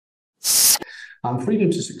And freedom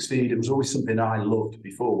to succeed, it was always something I loved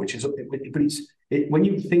before, which is, but when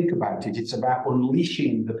you think about it, it's about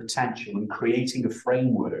unleashing the potential and creating a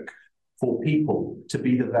framework for people to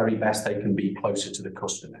be the very best they can be closer to the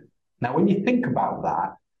customer. Now, when you think about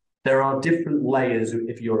that, there are different layers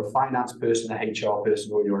if you're a finance person, a HR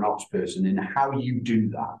person, or you're an ops person, in how you do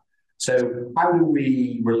that. So how do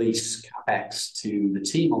we release CapEx to the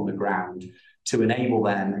team on the ground to enable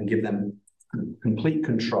them and give them complete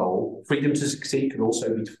control? Freedom to succeed can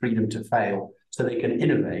also be freedom to fail, so they can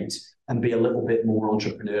innovate and be a little bit more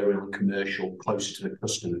entrepreneurial and commercial, closer to the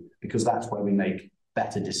customer, because that's where we make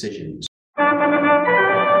better decisions.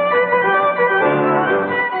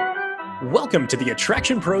 Welcome to the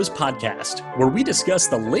Attraction Pros podcast, where we discuss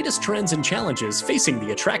the latest trends and challenges facing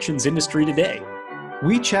the attractions industry today.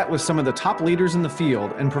 We chat with some of the top leaders in the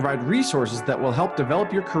field and provide resources that will help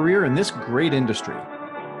develop your career in this great industry.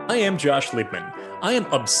 I am Josh Liebman. I am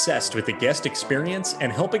obsessed with the guest experience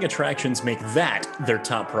and helping attractions make that their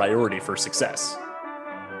top priority for success.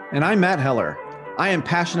 And I'm Matt Heller. I am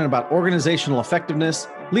passionate about organizational effectiveness,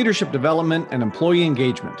 leadership development, and employee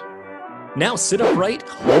engagement. Now sit upright,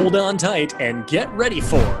 hold on tight, and get ready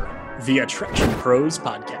for the Attraction Pros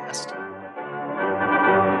podcast.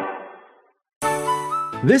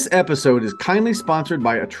 This episode is kindly sponsored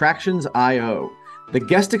by Attractions.io, the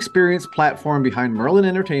guest experience platform behind Merlin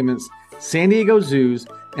Entertainment's San Diego Zoos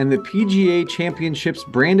and the PGA Championships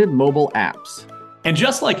branded mobile apps. And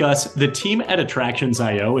just like us, the team at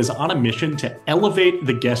Attractions.io is on a mission to elevate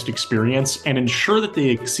the guest experience and ensure that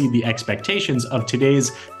they exceed the expectations of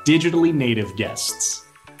today's digitally native guests.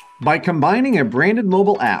 By combining a branded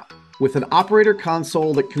mobile app with an operator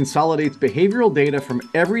console that consolidates behavioral data from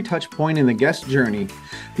every touch point in the guest journey,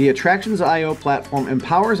 the Attractions.io platform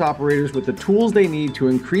empowers operators with the tools they need to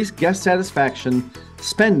increase guest satisfaction,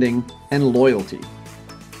 spending, and loyalty.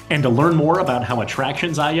 And to learn more about how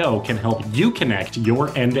Attractions.io can help you connect your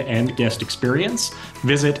end-to-end guest experience,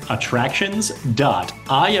 visit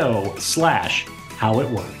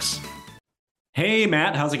attractions.io/howitworks. Hey,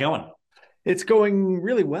 Matt, how's it going? It's going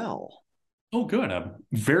really well. Oh, good. I'm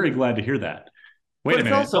very glad to hear that. Wait a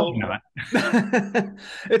minute.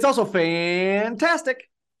 It's also fantastic.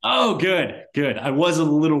 Oh, good. Good. I was a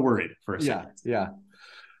little worried for a second. Yeah.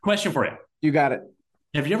 Question for you. You got it.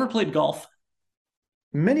 Have you ever played golf?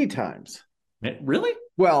 Many times. Really?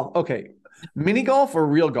 Well, okay. Mini golf or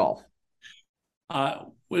real golf?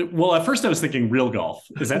 Well, at first I was thinking real golf.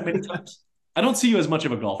 Is that many times? I don't see you as much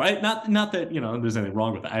of a golfer. Not that, there's anything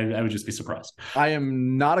wrong with that. I would just be surprised. I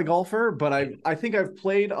am not a golfer, but I think I've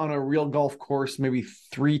played on a real golf course maybe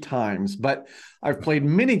 3 times, but I've played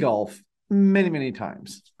mini golf many, many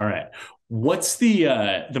times. All right. What's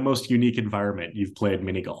the most unique environment you've played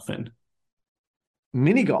mini golf in?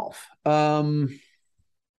 Mini golf. I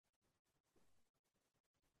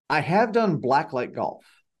have done blacklight golf.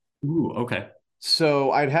 Ooh, okay.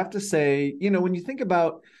 So I'd have to say, when you think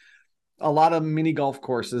about a lot of mini golf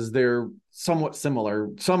courses, they're somewhat similar.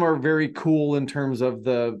 Some are very cool in terms of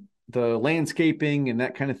the landscaping and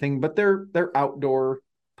that kind of thing, but they're outdoor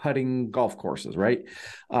putting golf courses, right?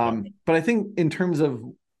 But I think in terms of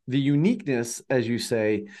the uniqueness, as you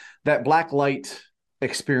say, that blacklight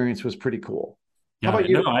experience was pretty cool. Yeah, how about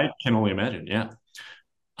you? No, I can only imagine. Yeah.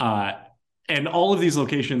 And all of these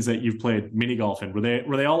locations that you've played mini golf in, were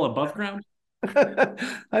they all above ground?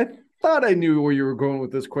 I thought I knew where you were going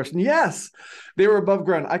with this question. Yes, they were above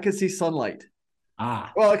ground. I could see sunlight.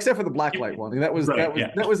 Well, except for the blacklight one. That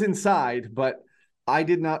was inside, but I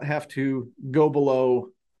did not have to go below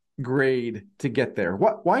grade to get there.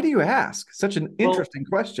 Why do you ask? Such an interesting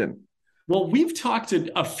question. Well, we've talked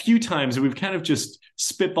a few times and we've kind of just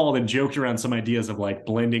spitballed and joked around some ideas of like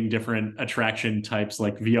blending different attraction types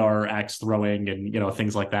like VR, axe throwing, and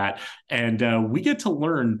things like that. And we get to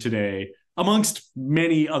learn today, amongst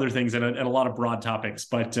many other things and a lot of broad topics.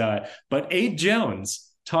 But Ade Jones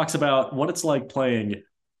talks about what it's like playing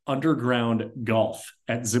underground golf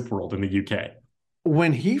at Zip World in the UK.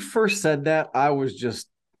 When he first said that, I was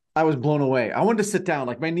blown away. I wanted to sit down,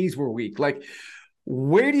 like my knees were weak. Like,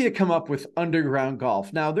 where do you come up with underground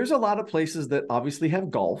golf? Now, there's a lot of places that obviously have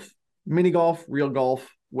golf, mini golf, real golf,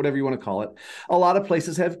 whatever you want to call it. A lot of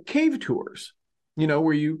places have cave tours,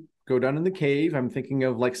 where you go down in the cave. I'm thinking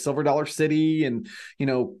of like Silver Dollar City and,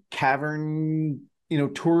 cavern,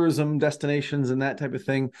 tourism destinations and that type of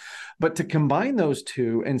thing. But to combine those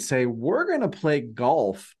two and say, we're going to play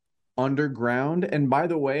golf underground. And by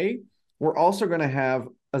the way, we're also going to have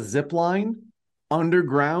a zip line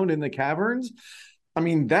underground in the caverns. I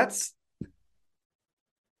mean,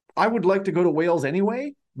 I would like to go to Wales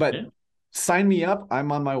anyway, but sign me up.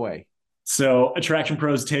 I'm on my way. So Attraction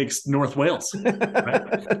Pros takes North Wales,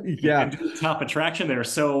 right? Yeah. And top attraction there.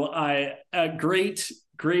 So great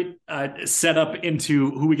setup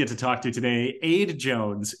into who we get to talk to today. Ade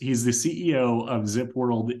Jones, he's the CEO of Zip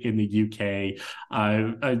World in the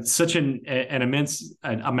UK. Such an immense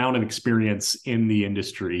amount of experience in the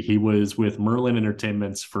industry. He was with Merlin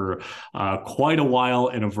Entertainments for quite a while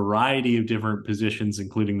in a variety of different positions,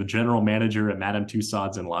 including the general manager at Madame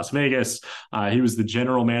Tussauds in Las Vegas. He was the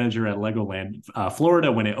general manager at Legoland,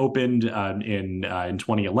 Florida, when it opened in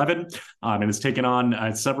 2011, and has taken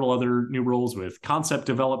on several other new roles with concept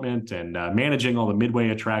development and managing all the midway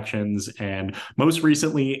attractions. And most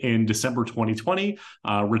recently in December 2020,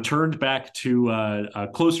 returned back to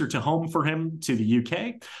closer to home for him, to the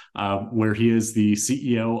UK, where he is the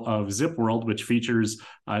CEO of Zip World, which features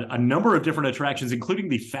a number of different attractions, including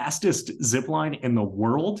the fastest zip line in the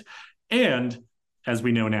world, and, as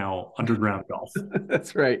we know now, underground golf.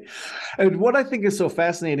 That's right. And what I think is so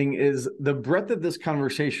fascinating is the breadth of this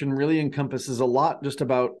conversation really encompasses a lot just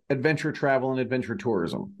about adventure travel and adventure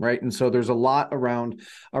tourism, right? And so there's a lot around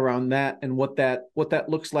that and what that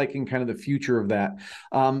looks like in kind of the future of that.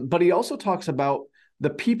 But he also talks about the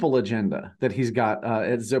people agenda that he's got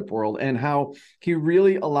at Zip World, and how he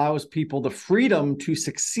really allows people the freedom to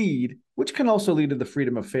succeed, which can also lead to the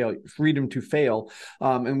freedom to fail.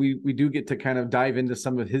 And we do get to kind of dive into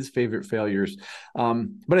some of his favorite failures.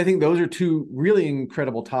 But I think those are two really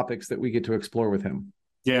incredible topics that we get to explore with him.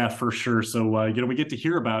 Yeah, for sure. So, we get to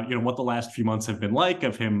hear about, what the last few months have been like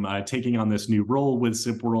of him taking on this new role with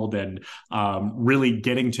Zip World, and really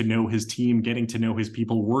getting to know his team, getting to know his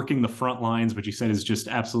people, working the front lines, which he said is just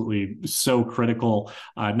absolutely so critical,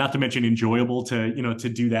 not to mention enjoyable to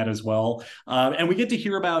do that as well. And we get to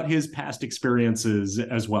hear about his past experiences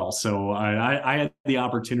as well. So I had the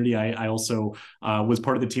opportunity. I also was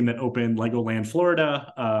part of the team that opened Legoland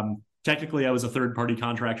Florida. Technically, I was a third-party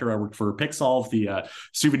contractor. I worked for Pixolve, the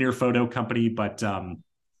souvenir photo company, but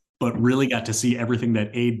really got to see everything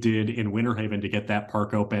that Ade did in Winter Haven to get that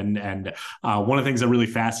park open. And one of the things that really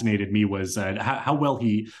fascinated me was how well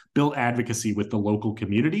he built advocacy with the local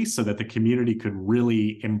community, so that the community could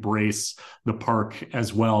really embrace the park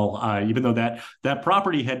as well, even though that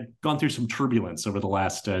property had gone through some turbulence over the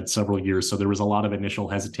last several years. So there was a lot of initial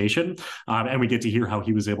hesitation, and we get to hear how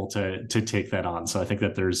he was able to take that on. So I think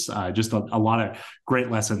that there's just a lot of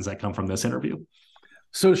great lessons that come from this interview.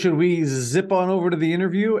 So should we zip on over to the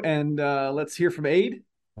interview and let's hear from Ade?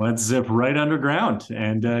 Let's zip right underground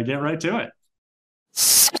and get right to it.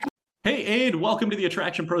 Hey, Ade, welcome to the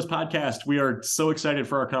Attraction Pros podcast. We are so excited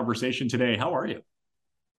for our conversation today. How are you?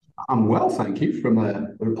 I'm well, thank you, from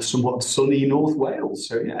a somewhat sunny North Wales.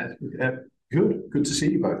 So yeah, good to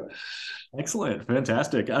see you both. Excellent,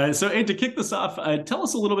 fantastic. So Ade, to kick this off, tell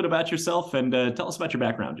us a little bit about yourself, and tell us about your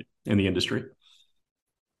background in the industry.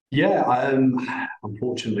 Yeah,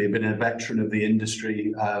 unfortunately, I've been a veteran of the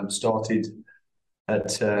industry. Started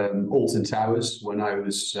at Alton Towers when I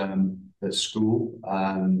was at school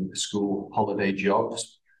holiday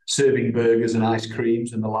jobs, serving burgers and ice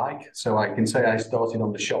creams and the like. So I can say I started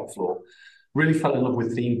on the shop floor. Really fell in love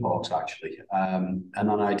with theme parks, actually. And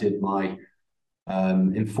then I did my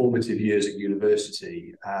informative years at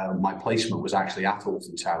university. My placement was actually at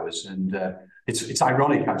Alton Towers, and it's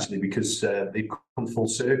ironic, actually, because they've come full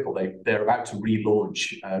circle. They're about to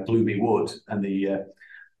relaunch Gloomy Wood and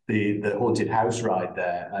the haunted house ride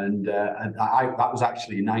there, and that was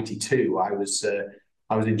actually in '92. I was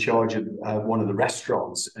in charge of one of the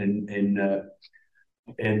restaurants in the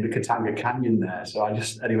Katanga Canyon there. So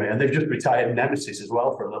anyway, and they've just retired Nemesis as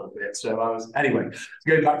well for a little bit. So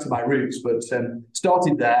going back to my roots, but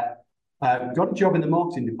started there. Got a job in the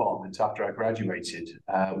marketing department after I graduated,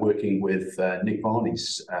 working with Nick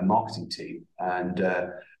Varney's marketing team, and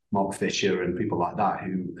Mark Fisher and people like that,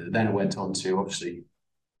 who then went on to obviously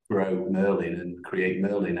grow Merlin and create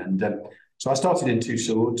Merlin. And so I started in Two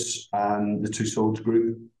Swords, the Two Swords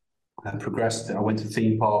group, and progressed. I went to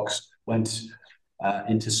theme parks, went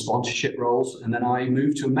into sponsorship roles, and then I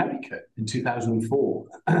moved to America in 2004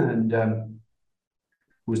 and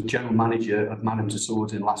was general manager of Madame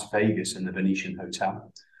Tussauds in Las Vegas in the Venetian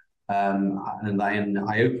Hotel. And then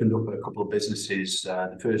I opened up a couple of businesses.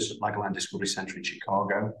 The first Legoland Discovery Center in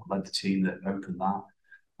Chicago, I led the team that opened that.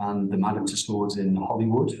 And the Madame Tussauds in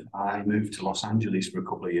Hollywood. I moved to Los Angeles for a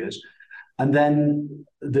couple of years. And then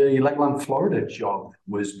the Legoland Florida job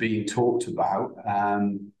was being talked about.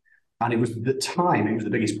 And it was, at the time, it was the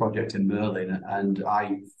biggest project in Merlin. And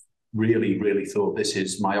I really, really thought, this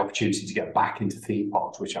is my opportunity to get back into theme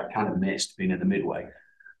parks, which I kind of missed being in the Midway.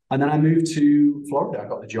 And then I moved to Florida. I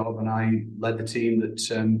got the job and I led the team that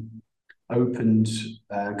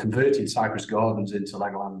converted Cypress Gardens into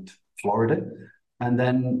Legoland Florida, and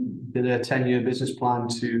then did a 10-year business plan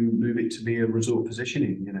to move it to be a resort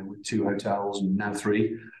positioning, with 2 hotels and now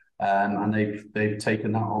 3. And they've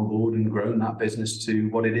taken that on board and grown that business to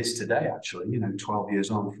what it is today, actually, 12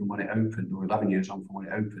 years on from when it opened, or 11 years on from when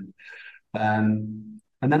it opened.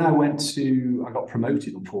 And then I got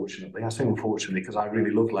promoted, unfortunately. I say unfortunately because I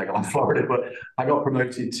really love Legoland Florida, but I got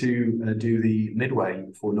promoted to do the Midway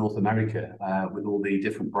for North America with all the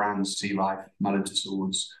different brands, Sea Life, Madame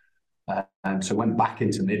Tussauds. So went back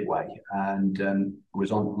into Midway and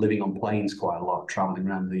was living on planes quite a lot, traveling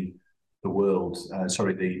around the world,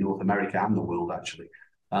 the North America and the world, actually.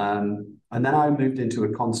 And then I moved into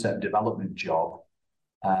a concept development job,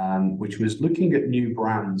 which was looking at new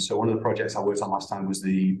brands. So one of the projects I worked on last time was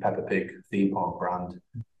the Peppa Pig theme park brand.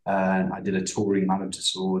 And I did a touring Madame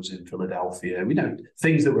Tussauds in Philadelphia.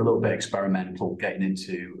 Things that were a little bit experimental, getting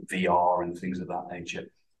into VR and things of that nature.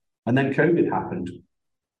 And then COVID happened,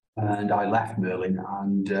 and I left Merlin,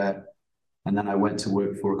 and then I went to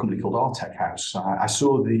work for a company called Artec House. I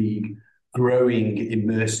saw the growing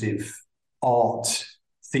immersive art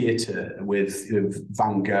theatre with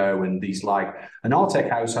Van Gogh and and Artec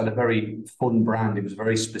House had a very fun brand. It was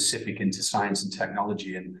very specific into science and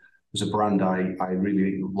technology, and it was a brand I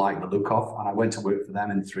really liked the look of. And I went to work for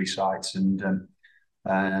them in 3 sites, and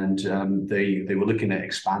they were looking at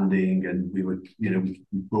expanding, and we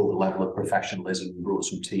brought a level of professionalism, brought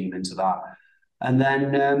some team into that. And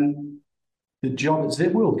then the job at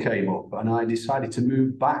Zip World came up, and I decided to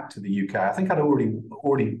move back to the UK. I think I'd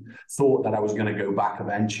already thought that I was going to go back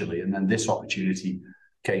eventually, and then this opportunity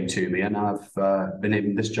came to me, and I've been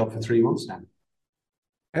in this job for 3 months now.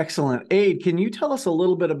 Excellent. Ade, can you tell us a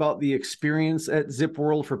little bit about the experience at Zip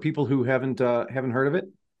World for people who haven't heard of it?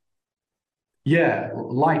 Yeah,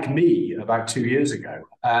 like me, about 2 years ago.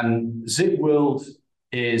 Zip World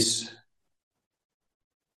is...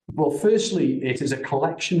 Well, firstly, it is a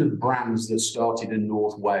collection of brands that started in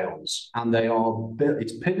North Wales, and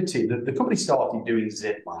it's pivoted. The company started doing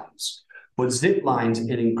zip lines, but zip lines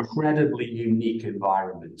in incredibly unique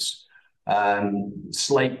environments.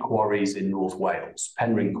 Slate quarries in North Wales,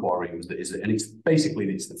 Penrhyn Quarry and it's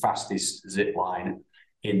the fastest zip line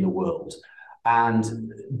in the world.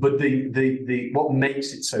 But what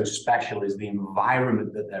makes it so special is the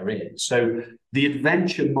environment that they're in. So the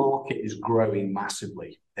adventure market is growing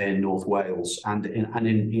massively in North Wales and in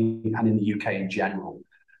the UK in general,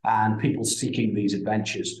 and people seeking these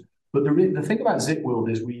adventures. But the thing about Zip World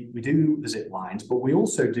is we do the zip lines, but we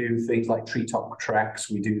also do things like treetop treks.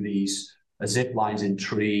 We do these zip lines in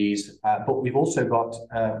trees, but we've also got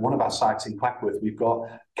one of our sites in Clackworth. We've got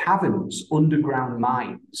caverns, underground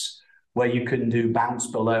mines, where you can do bounce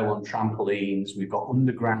below on trampolines. We've got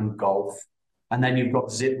underground golf, and then you've got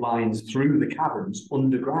zip lines through the caverns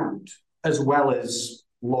underground, as well as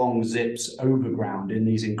long zips overground in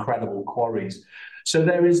these incredible quarries. So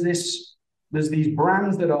there's these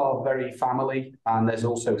brands that are very family, and there's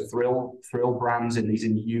also thrill brands in these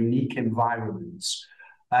unique environments.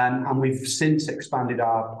 And we've since expanded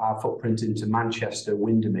our footprint into Manchester,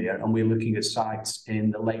 Windermere, and we're looking at sites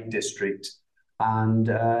in the Lake District and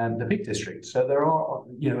the Peak District. So there are,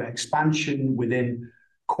 expansion within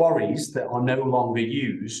quarries that are no longer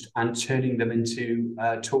used and turning them into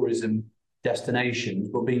tourism destinations,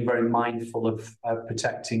 but being very mindful of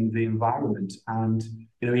protecting the environment. And,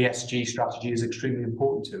 ESG strategy is extremely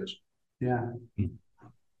important to us. Yeah.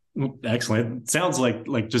 Excellent. Sounds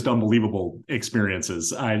like just unbelievable experiences.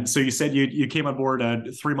 So you said you came on board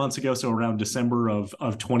 3 months ago, so around December of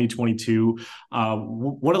 2022.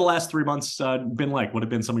 What have the last 3 months been like? What have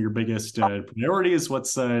been some of your biggest priorities?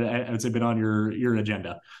 What's been on your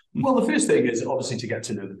agenda? Well, the first thing is obviously to get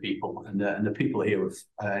to know the people, and the people here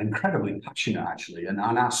are incredibly passionate, actually, and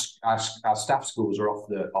our staff scores are off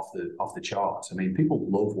the charts. I mean, people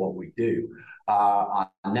love what we do. Our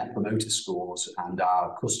net promoter scores and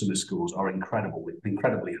our customer scores are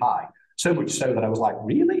incredibly high. So much so that I was like,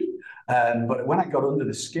 really? But when I got under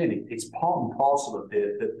the skin, it's part and parcel of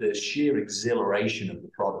the sheer exhilaration of the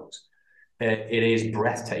product. It is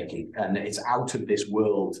breathtaking, and it's out of this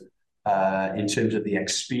world in terms of the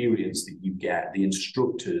experience that you get, the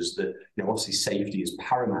instructors, that obviously safety is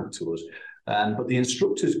paramount to us. But the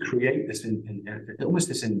instructors create this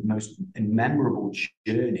most memorable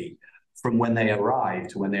journey from when they arrive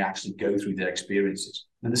to when they actually go through their experiences.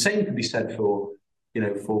 And the same can be said for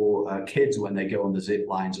kids when they go on the zip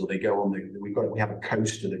lines, or they go on we have a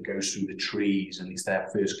coaster that goes through the trees, and it's their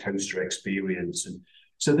first coaster experience. And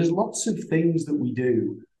so there's lots of things that we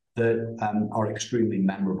do that are extremely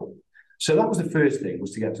memorable. So that was the first thing,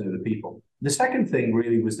 was to get to know the people. The second thing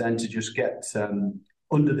really was then to just get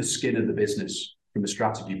under the skin of the business from a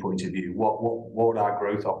strategy point of view. What are our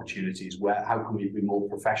growth opportunities? How can we be more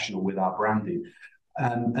professional with our branding?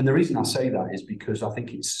 And the reason I say that is because I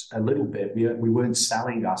think it's a little bit, we weren't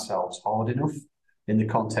selling ourselves hard enough in the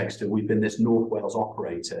context of we've been this North Wales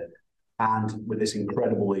operator and with this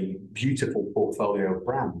incredibly beautiful portfolio of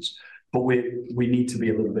brands. But we need to be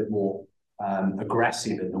a little bit more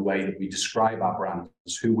aggressive in the way that we describe our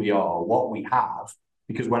brands, who we are, what we have.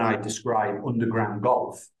 Because when I describe underground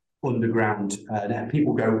golf, and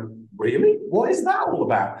people go, really? What is that all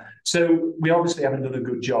about? So we obviously haven't done a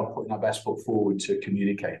good job putting our best foot forward to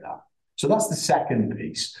communicate that. So that's the second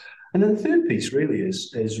piece. And then the third piece really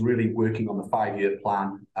is really working on the 5-year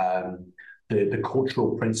plan, the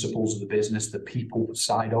cultural principles of the business, the people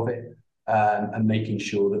side of it, and making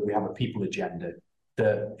sure that we have a people agenda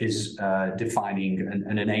that is defining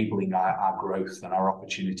and enabling our growth and our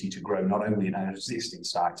opportunity to grow, not only in our existing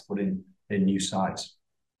sites, but in new sites.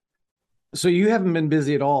 So you haven't been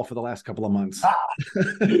busy at all for the last couple of months.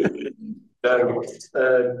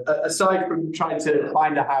 Aside from trying to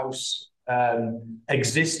find a house,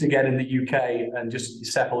 exist again in the UK and just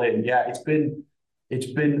settle in, yeah, it's been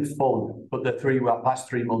fun. But the last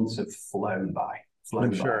 3 months have flown by.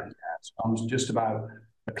 I'm sure. Yeah. So I'm just about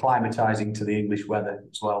acclimatizing to the English weather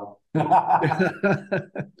as well.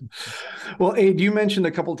 Well, Ade, you mentioned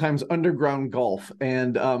a couple of times underground golf,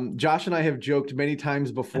 and Josh and I have joked many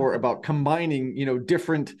times before about combining,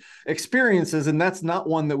 different experiences, and that's not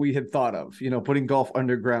one that we had thought of, putting golf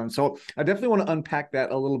underground. So I definitely want to unpack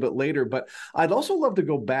that a little bit later, but I'd also love to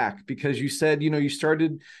go back because you said, you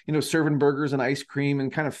started, serving burgers and ice cream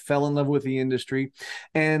and kind of fell in love with the industry.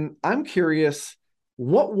 And I'm curious,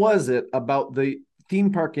 what was it about the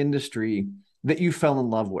theme park industry that you fell in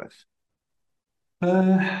love with?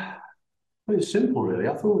 It's simple, really.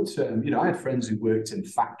 I thought, I had friends who worked in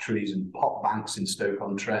factories and pot banks in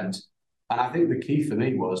Stoke-on-Trent. And I think the key for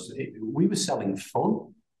me was we were selling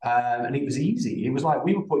fun and it was easy. It was like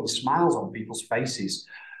we were putting smiles on people's faces.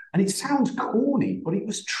 And it sounds corny, but it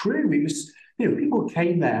was true. It was, people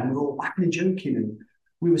came there and we were all laughing and joking and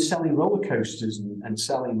we were selling roller coasters and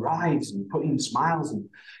selling rides and putting smiles, and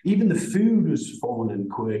even the food was fun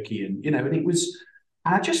and quirky, and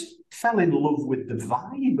I just fell in love with the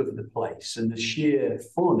vibe of the place and the sheer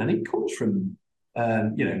fun, and it comes from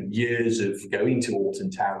years of going to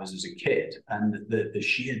Alton Towers as a kid and the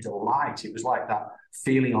sheer delight. It was like that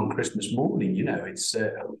feeling on Christmas morning, it's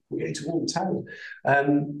we're going to Alton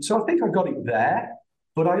Towers. So I think I got it there.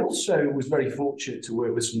 But I also was very fortunate to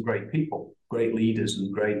work with some great people, great leaders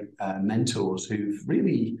and great mentors who've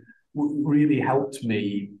really helped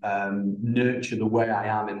me nurture the way I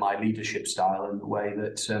am in my leadership style and the way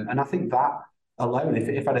that, and I think that alone,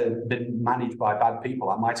 if I'd have been managed by bad people,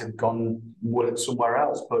 I might have gone work somewhere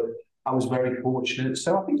else, but I was very fortunate.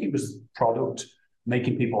 So I think it was product,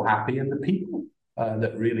 making people happy, and the people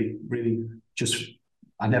that really just,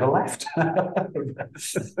 I never left.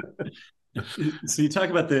 So you talk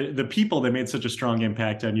about the people that made such a strong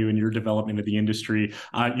impact on you and your development of the industry.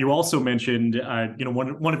 You also mentioned,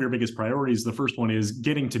 one of your biggest priorities. The first one is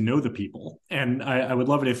getting to know the people, and I would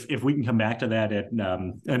love it if we can come back to that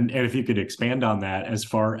and if you could expand on that as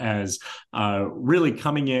far as really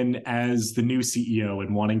coming in as the new CEO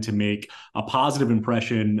and wanting to make a positive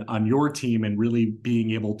impression on your team and really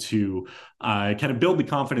being able to kind of build the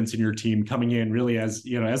confidence in your team coming in really as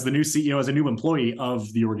the new CEO, as a new employee of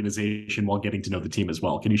the organization, while getting to know the team as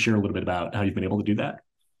well. Can you share a little bit about how you've been able to do that?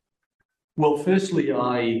 Well, firstly,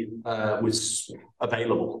 I was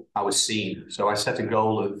available. I was seen. So I set a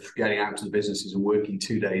goal of getting out to the businesses and working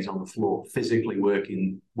 2 days on the floor, physically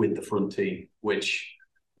working with the front team, which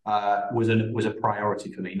was a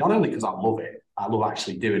priority for me. Not only because I love it, I love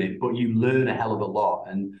actually doing it, but you learn a hell of a lot.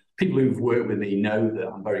 And people who've worked with me know that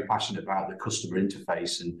I'm very passionate about the customer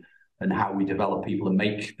interface and how we develop people and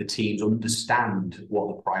make the teams understand what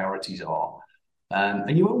the priorities are.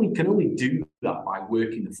 And you can only do that by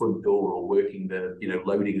working the front door or working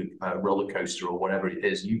loading a roller coaster or whatever it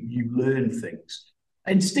is. You learn things.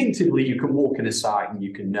 Instinctively, you can walk in a site and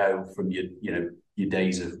you can know from your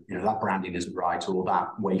days of, that branding isn't right or that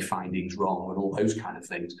wayfinding's wrong and all those kind of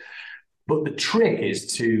things. But the trick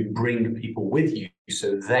is to bring people with you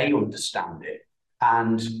so they understand it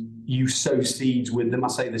and you sow seeds with them. I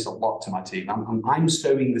say this a lot to my team. I'm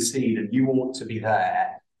sowing the seed and you want to be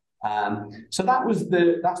there. So that's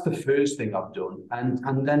the first thing I've done.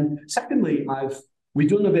 And then secondly, we've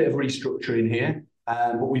done a bit of restructuring here,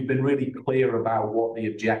 but we've been really clear about what the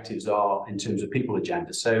objectives are in terms of people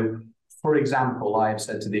agenda. So for example, I have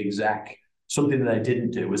said to the exec, something that they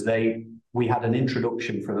didn't do was they we had an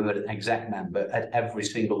introduction from an exec member at every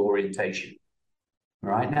single orientation.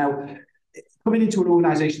 Right now, coming into an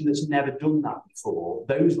organization that's never done that before,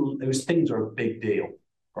 those things are a big deal,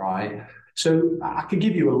 right? So I could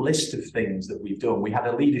give you a list of things that we've done. We had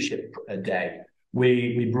a leadership day.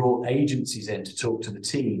 We brought agencies in to talk to the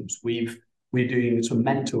teams. We're doing some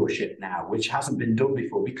mentorship now, which hasn't been done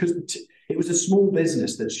before because it was a small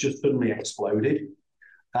business that's just suddenly exploded.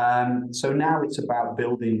 So now it's about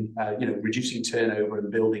building, reducing turnover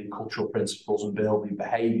and building cultural principles and building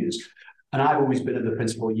behaviors. And I've always been of the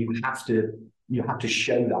principle you have to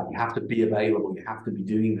show that, you have to be available, you have to be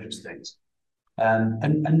doing those things,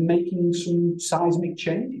 and making some seismic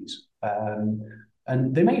changes.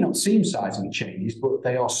 And they may not seem seismic changes, but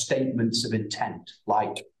they are statements of intent,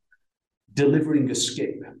 like delivering a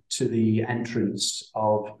skip to the entrance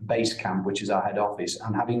of base camp, which is our head office,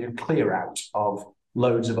 and having a clear out of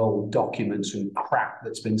loads of old documents and crap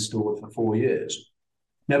that's been stored for 4 years.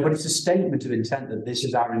 No, but it's a statement of intent that this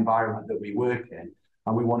is our environment that we work in,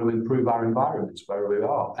 and we want to improve our environments where we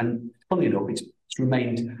are. And funnily enough, it's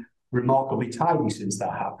remained remarkably tidy since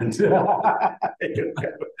that happened.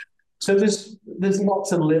 So there's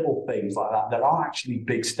lots of little things like that that are actually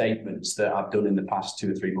big statements that I've done in the past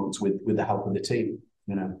 2 or 3 months with the help of the team,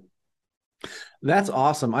 That's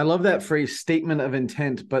awesome. I love that phrase, statement of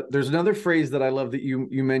intent. But there's another phrase that I love that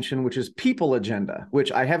you mentioned, which is people agenda,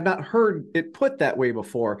 which I have not heard it put that way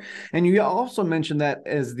before. And you also mentioned that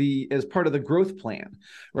as part of the growth plan,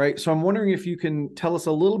 right? So I'm wondering if you can tell us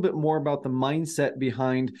a little bit more about the mindset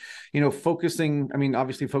behind, focusing. I mean,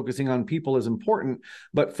 obviously focusing on people is important,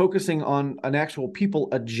 but focusing on an actual people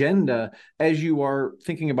agenda as you are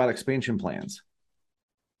thinking about expansion plans.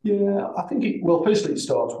 Yeah, I think firstly, it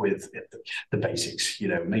starts with the basics,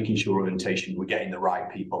 making sure orientation, we're getting the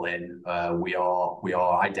right people in, we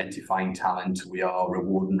are identifying talent, we are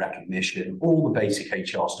reward and recognition, all the basic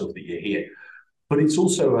HR stuff that you hear. But it's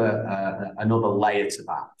also another layer to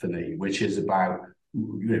that for me, which is about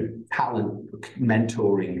talent,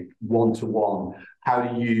 mentoring, one-to-one. How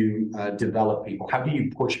do you develop people? How do you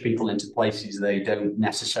push people into places they don't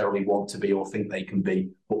necessarily want to be or think they can be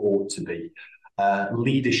or ought to be?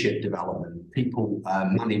 Leadership development, people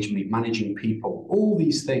managing people, all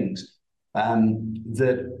these things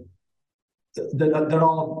that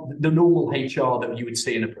are the normal HR that you would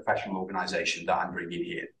see in a professional organization that I'm bringing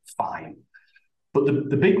here. Fine. But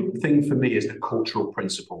the big thing for me is the cultural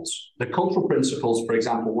principles. The cultural principles, for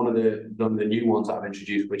example, one of the new ones that I've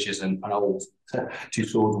introduced, which is an old two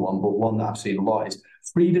swords one, but one that I've seen a lot, is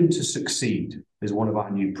freedom to succeed is one of our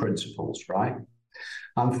new principles, right?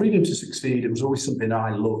 And freedom to succeed, it was always something that I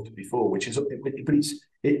loved before, which is,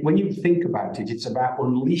 when you think about it, it's about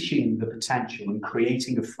unleashing the potential and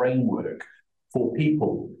creating a framework for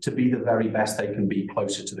people to be the very best they can be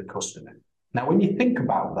closer to the customer. Now, when you think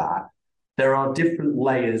about that, there are different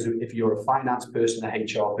layers if you're a finance person, a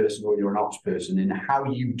HR person, or you're an ops person, in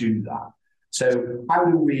how you do that. So how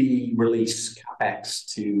do we release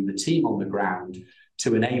CapEx to the team on the ground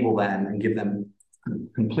to enable them and give them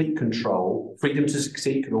complete control? Freedom to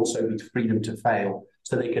succeed can also be freedom to fail,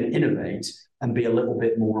 so they can innovate and be a little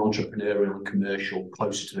bit more entrepreneurial and commercial,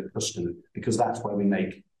 closer to the customer, because that's where we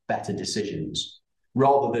make better decisions,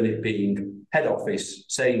 rather than it being head office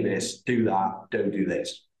saying this, do that, don't do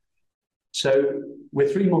this. So we're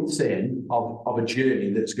 3 months in of a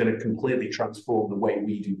journey that's going to completely transform the way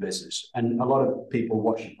we do business. And a lot of people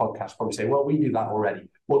watching the podcast probably say, well, we do that already.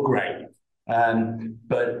 Well, great.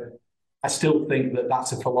 But I still think that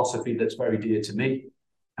that's a philosophy that's very dear to me.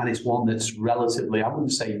 And it's one that's relatively, I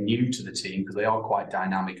wouldn't say new to the team, because they are quite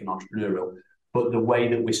dynamic and entrepreneurial, but the way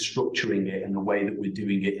that we're structuring it and the way that we're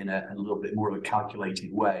doing it in a little bit more of a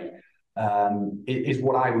calculated way is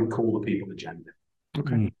what I would call the people agenda.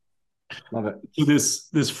 Okay. Mm. Love it. So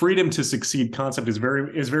this freedom to succeed concept is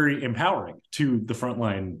very empowering to the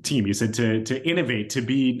frontline team. You said to innovate, to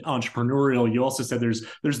be entrepreneurial. You also said there's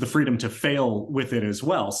the freedom to fail with it as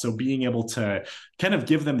well. So being able to kind of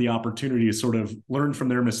give them the opportunity to sort of learn from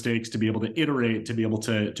their mistakes, to be able to iterate, to be able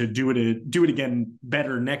to do it again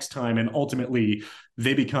better next time, and ultimately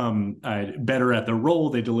they become better at their role.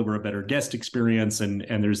 They deliver a better guest experience, and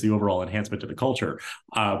there's the overall enhancement to the culture.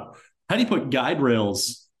 How do you put guide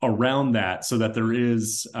rails around that so that there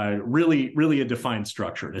is really a defined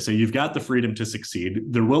structure to say you've got the freedom to succeed?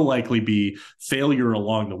 There will likely be failure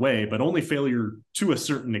along the way, but only failure to a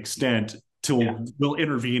certain extent till we'll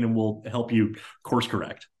intervene and we'll help you course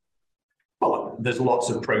correct. Well, there's lots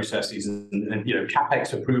of processes, and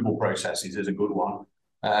CapEx approval processes is a good one.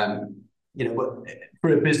 but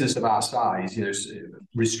for a business of our size,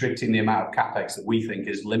 restricting the amount of capex that we think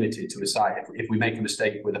is limited to a site. If we make a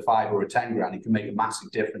mistake with a 5 or a 10 grand, it can make a massive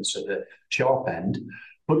difference at the sharp end.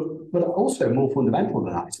 But also more fundamental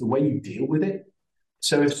than that, it's the way you deal with it.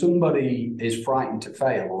 So if somebody is frightened to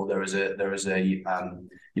fail, or they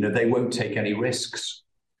won't take any risks,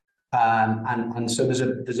 and so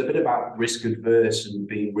there's a bit about risk adverse and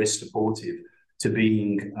being risk supportive to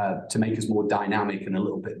make us more dynamic and a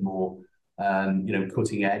little bit more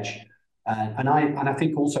cutting edge, and I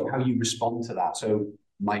think also how you respond to that. So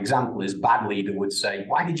my example is, bad leader would say,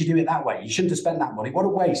 "Why did you do it that way? You shouldn't have spent that money. What a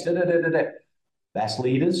waste." Best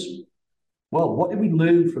leaders, well, what did we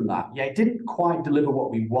learn from that? Yeah, it didn't quite deliver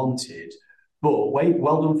what we wanted, but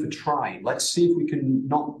well done for trying. Let's see if we can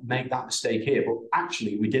not make that mistake here. But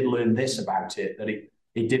actually, we did learn this about it, that it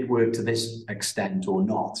did work to this extent or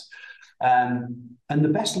not. And the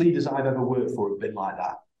best leaders I've ever worked for have been like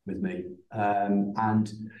that with me.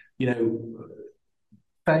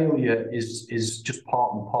 Failure is just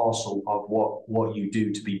part and parcel of what you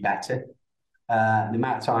do to be better. The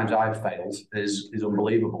amount of times I've failed is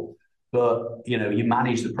unbelievable. But, you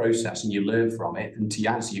manage the process and you learn from it. And to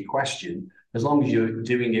answer your question, as long as you're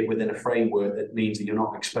doing it within a framework that means that you're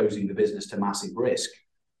not exposing the business to massive risk,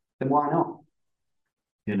 then why not?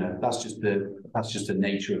 That's just the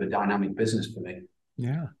nature of a dynamic business for me.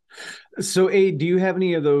 Yeah. So, Ade, do you have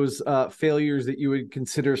any of those failures that you would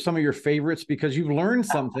consider some of your favorites because you've learned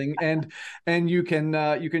something and you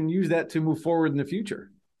can use that to move forward in the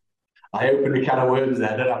future? I opened a can of worms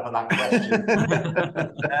there, didn't I, for that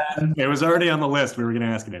question? It was already on the list. We were going to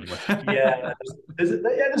ask it anyway. Yeah,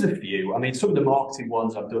 there's a few. I mean, some of the marketing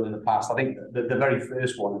ones I've done in the past. I think the very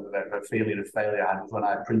first one, a feeling of failure I had, was when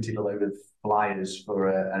I printed a load of flyers for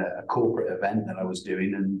a corporate event that I was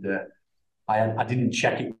doing, and I didn't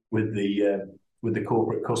check it with the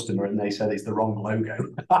corporate customer, and they said it's the wrong logo.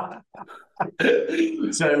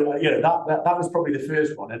 So that was probably the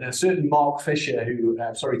first one. And a certain Mark Fisher, who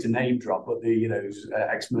sorry to name drop, but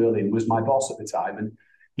ex Merlin, was my boss at the time, and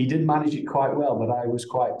he did manage it quite well. But I was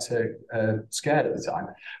quite scared at the time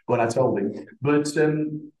when I told him. But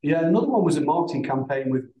another one was a marketing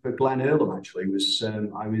campaign for Glenn Earlham. Actually,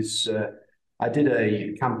 I did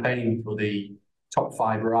a campaign for the top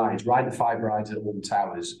 5 rides, ride the 5 rides at Alton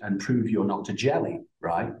Towers and prove you're not a jelly,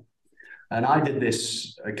 right? And I did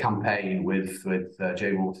this campaign with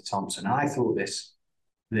J. Walter Thompson, and I thought this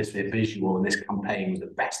visual and this campaign was the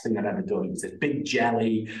best thing I'd ever done. It was this big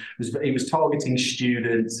jelly. He was targeting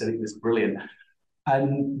students, and it was brilliant.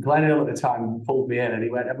 And Glenn Hill at the time pulled me in, and he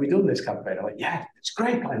went, "Have we done this campaign?" I went, "Yeah, it's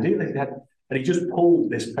great, Glenn, do this." And he just pulled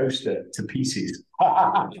this poster to pieces.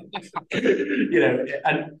 And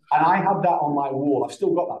I had that on my wall. I've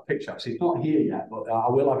still got that picture. So it's not here yet, but I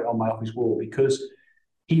will have it on my office wall, because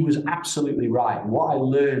he was absolutely right. And what I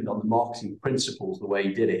learned on the marketing principles, the way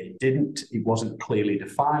he did it, it wasn't clearly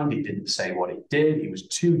defined. It didn't say what it did. It was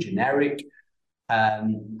too generic.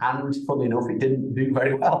 And funnily enough, it didn't do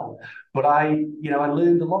very well. But I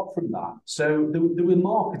learned a lot from that. So there were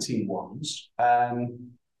marketing ones.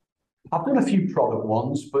 I've done a few product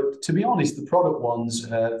ones, but to be honest, the product ones,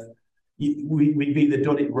 we've either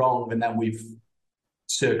done it wrong and then we've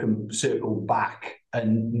circled back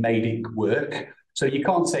and made it work. So you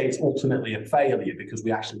can't say it's ultimately a failure, because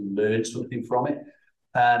we actually learned something from it.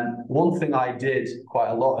 One thing I did quite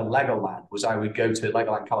a lot at Legoland was I would go to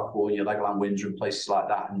Legoland California, Legoland Windsor, and places like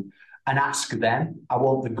that, and ask them. I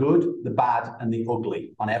want the good, the bad, and the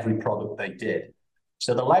ugly on every product they did.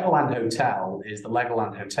 So the Legoland Hotel is the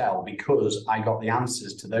Legoland Hotel because I got the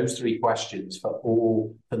answers to those 3 questions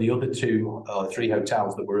for the other 2 or 3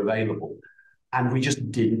 hotels that were available. And we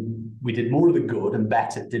did more of the good and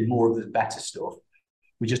better, did more of the better stuff.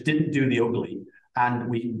 We just didn't do the ugly, and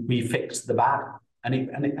we fixed the bad. And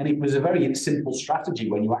it was a very simple strategy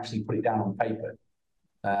when you actually put it down on paper.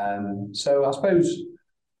 So I suppose,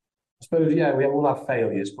 yeah, we all have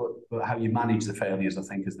failures, but how you manage the failures, I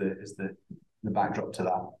think, is the backdrop to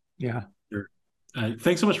that. Yeah. Sure.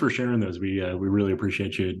 Thanks so much for sharing those. We really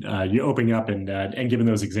appreciate you opening up and giving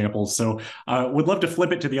those examples. So would love to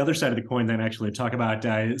flip it to the other side of the coin then, actually talk about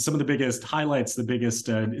some of the biggest highlights, the biggest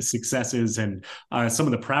successes, and some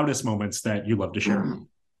of the proudest moments that you love to share.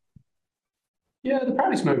 Yeah, the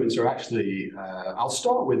proudest moments are actually, I'll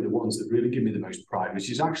start with the ones that really give me the most pride,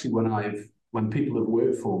 which is actually when people have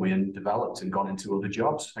worked for me and developed and gone into other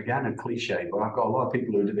jobs. Again, a cliche, but I've got a lot of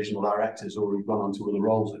people who are divisional directors or who've gone on to other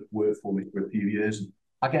roles that have worked for me for a few years. And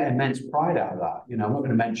I get immense pride out of that. I'm not going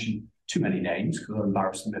to mention too many names because I'll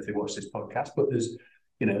embarrass them if they watch this podcast, but there's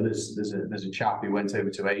a chap who went over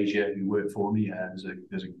to Asia who worked for me.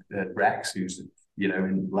 There's a Rex who's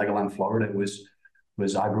in Legoland, Florida, was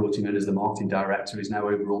I brought him in as the marketing director. He's now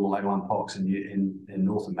over all the Legoland parks in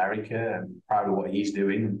North America. I'm proud of what he's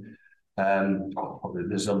doing.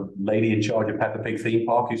 There's a lady in charge of Peppa Pig theme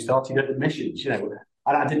park who started at admissions, and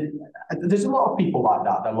there's a lot of people like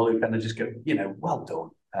that will kind of just go, well done.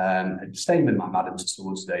 Staying with my Madame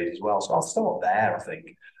Tussauds days as well. So I'll start there, I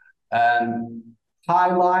think.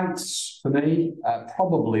 Highlights for me,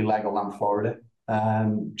 probably Legoland, Florida,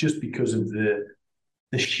 just because of the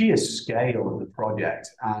sheer scale of the project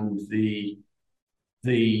and the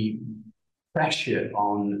pressure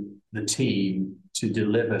on the team to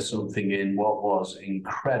deliver something in what was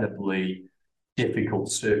incredibly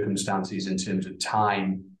difficult circumstances in terms of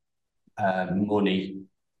time, money,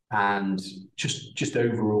 and just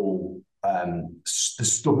overall the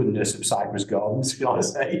stubbornness of Cypress Gardens, you gotta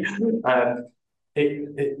say.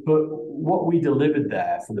 But what we delivered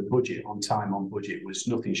there for the budget, on time, on budget, was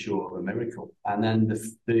nothing short of a miracle. And then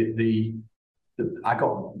I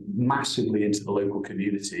got massively into the local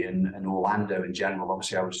community and Orlando in general.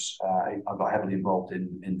 Obviously, I got heavily involved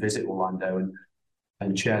in Visit Orlando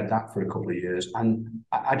and chaired that for a couple of years. And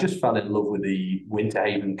I just fell in love with the Winter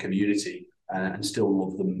Haven community and still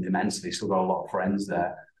love them immensely. Still got a lot of friends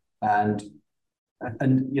there. And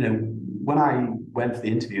when I went for the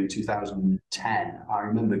interview in 2010, I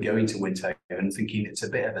remember going to Winter Haven and thinking it's a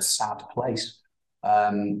bit of a sad place.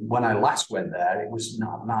 When I last went there, it was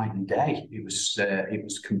not night and day. It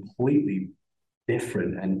was completely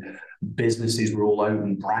different, and businesses were all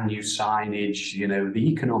open, brand new signage. The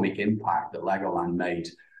economic impact that Legoland made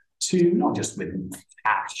to not just with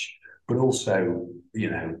cash, but also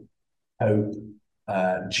hope,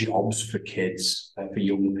 jobs for kids, for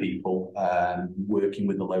young people, working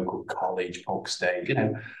with the local college, Polk State.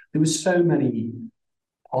 There was so many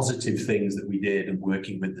positive things that we did, and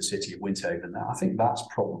working with the city of Windhaven. I think that's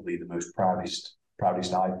probably the most proudest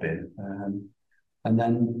I've been. And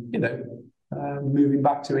then, moving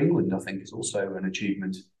back to England, I think is also an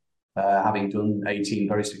achievement. Having done 18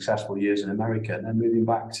 very successful years in America, and then moving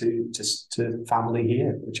back to family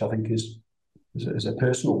here, which I think is a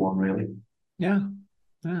personal one, really. Yeah.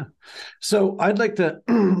 So I'd like to,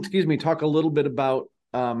 talk a little bit about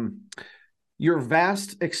your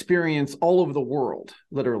vast experience all over the world,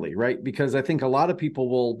 literally, right? Because I think a lot of people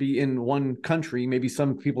will be in one country. Maybe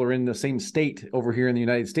some people are in the same state over here in the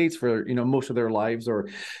United States for, most of their lives, or,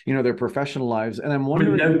 their professional lives. And I'm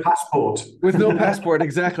wondering, with no passport. With no passport,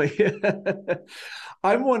 exactly.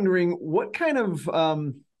 I'm wondering what kind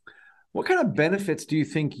of benefits do you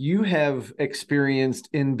think you have experienced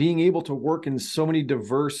in being able to work in so many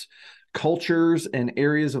diverse cultures and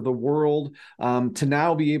areas of the world, to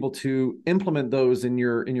now be able to implement those in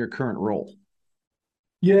your current role?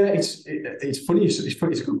 Yeah, it's funny. It's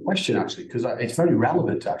a good question, actually, because it's very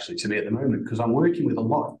relevant actually to me at the moment, because I'm working with a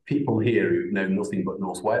lot of people here who know nothing but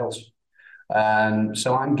North Wales.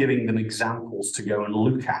 So I'm giving them examples to go and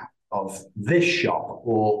look at of this shop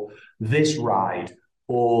or this ride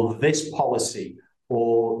or this policy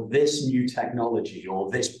or this new technology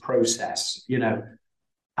or this process,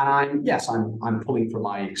 And I'm pulling from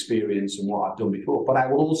my experience and what I've done before, but I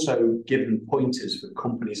will also give them pointers for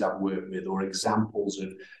companies I've worked with or examples of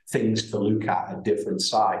things to look at different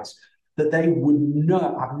sites that they would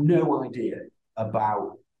have no idea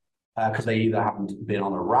about, because they either haven't been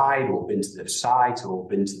on a ride or been to the site or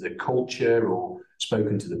been to the culture or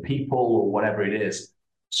spoken to the people or whatever it is.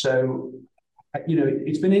 So,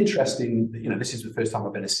 it's been interesting. This is the first time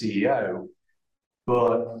I've been a CEO,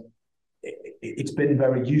 but it's been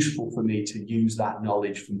very useful for me to use that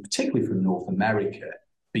knowledge particularly from North America,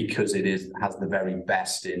 because it has the very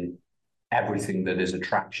best in everything that is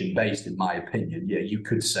attraction based, in my opinion. Yeah, you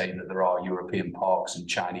could say that there are European parks and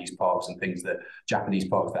Chinese parks and Japanese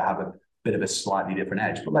parks that have a bit of a slightly different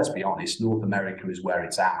edge. But let's be honest, North America is where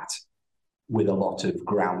it's at, with a lot of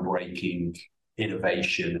groundbreaking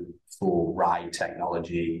innovation for ride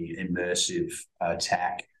technology, immersive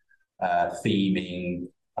tech, theming,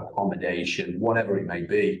 accommodation, whatever it may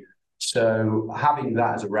be. So having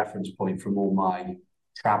that as a reference point from all my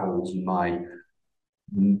travels and my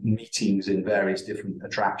meetings in various different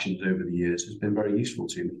attractions over the years has been very useful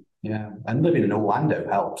to me. Yeah, and living in Orlando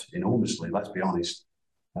helped enormously, let's be honest.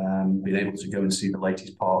 Being able to go and see the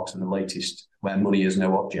latest parks and the latest where money is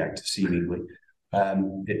no object, seemingly.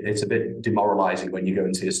 It's a bit demoralizing when you go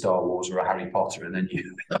and see a Star Wars or a Harry Potter, and then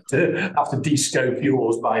you have to de-scope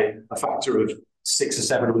yours by a factor of 600 or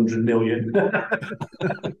 700 million.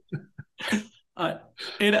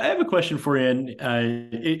 And I have a question for you, and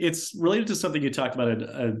it's related to something you talked about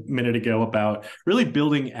a minute ago about really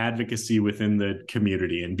building advocacy within the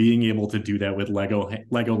community and being able to do that with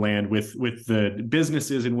Legoland, with the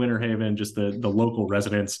businesses in Winter Haven, just the local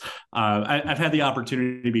residents. I've had the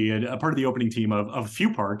opportunity to be a part of the opening team of a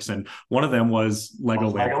few parks, and one of them was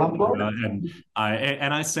Legoland.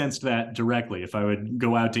 And I sensed that directly. If I would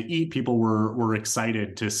go out to eat, people were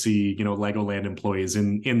excited to see Legoland employees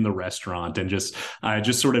in the restaurant, and just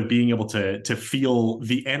sort of being able to feel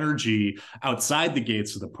the energy outside the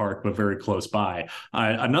gates of the park, but very close by.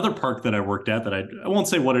 Another park that I worked at that I won't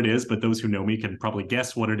say what it is, but those who know me can probably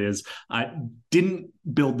guess what it is, didn't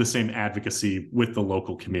build the same advocacy with the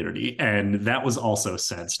local community. And that was also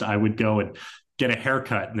sensed. I would go and get a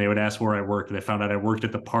haircut and they would ask where I worked, and they found out I worked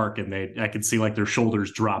at the park, and I could see like their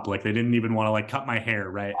shoulders drop, like they didn't even want to like cut my hair,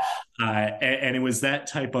 right? And it was that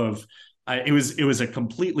type of it was a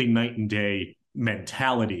completely night and day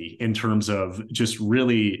mentality in terms of just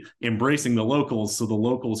really embracing the locals, so the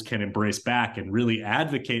locals can embrace back and really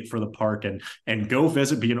advocate for the park and go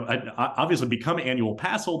visit. Obviously become annual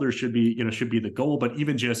pass holders should be the goal, but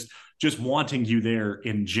even just wanting you there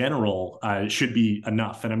in general should be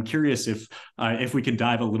enough. And I'm curious if we can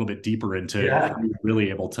dive a little bit deeper into how you're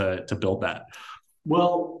really able to build that.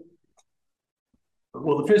 Well,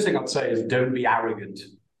 the first thing I'd say is don't be arrogant.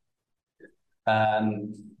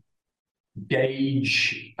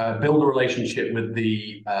 Gauge, build a relationship with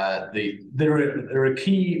there are a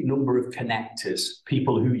key number of connectors,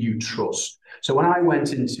 people who you trust. So when I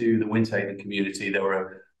went into the Winter Haven community, there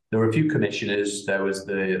were a few commissioners. There was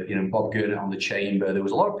Bob Gurnett on the chamber. There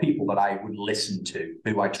was a lot of people that I would listen to,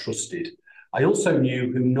 who I trusted. I also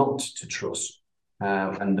knew who not to trust,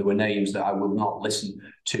 and there were names that I would not listen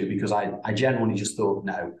to because I genuinely just thought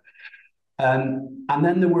no. And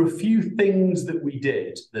then there were a few things that we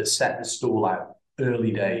did that set the stall out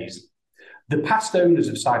early days. The past owners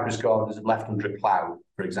of Cypress Gardens had left under a cloud,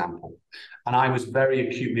 for example. And I was very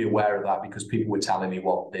acutely aware of that because people were telling me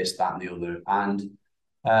what this, that, and the other. And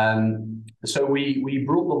so we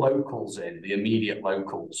brought the locals in, the immediate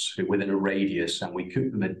locals who within a radius, and we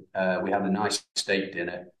cooked them. We had a nice steak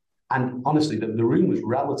dinner. And honestly, the room was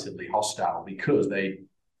relatively hostile because they'd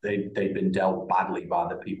been dealt badly by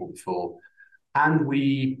the people before. And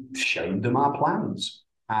we showed them our plans,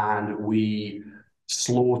 and we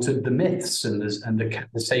slaughtered the myths and the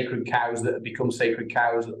sacred cows that have become sacred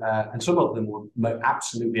cows. And some of them were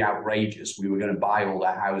absolutely outrageous. We were going to buy all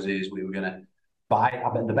their houses. We were going to buy, I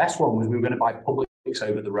bet the best one was we were going to buy Publix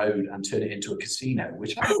over the road and turn it into a casino,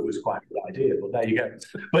 which I thought was quite a good idea, but there you go.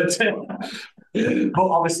 But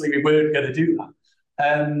obviously we weren't going to do that.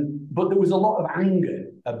 But there was a lot of anger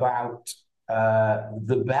about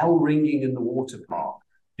the bell ringing in the water park,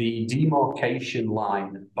 the demarcation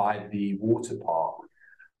line by the water park,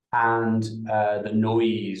 and the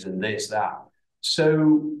noise and this, that.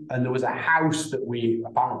 So, and there was a house that we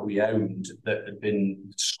apparently owned that had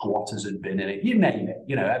been, squatters had been in it, you name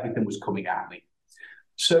it, everything was coming at me.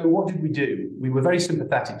 So what did we do? We were very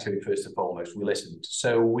sympathetic to it, first and foremost. We listened.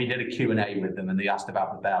 So we did a Q&A with them, and they asked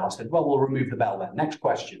about the bell. I said, well, we'll remove the bell then. Next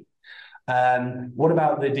question. What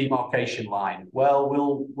about the demarcation line? Well, we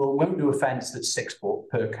won't do a fence that's 6 foot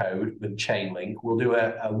per code with chain link. We'll do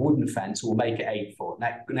a wooden fence. We'll make it 8 foot.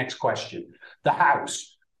 Next question. The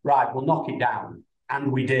house, right? We'll knock it down,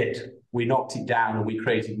 and we did. We knocked it down, and we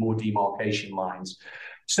created more demarcation lines.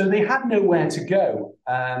 So they had nowhere to go,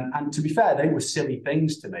 and to be fair, they were silly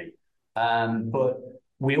things to me. But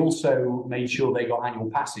we also made sure they got annual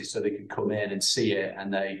passes so they could come in and see it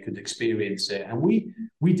and they could experience it. And we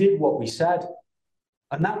did what we said.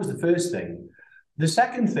 And that was the first thing. The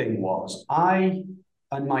second thing was I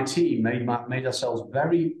and my team made ourselves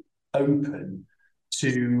very open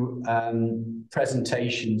to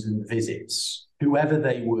presentations and visits, whoever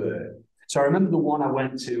they were. So I remember the one I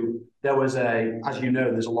went to, there was as you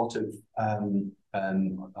know, there's a lot of I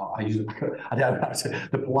don't know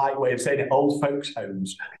the polite way of saying it, old folks'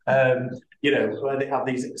 homes, where they have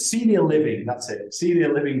these senior living, that's it,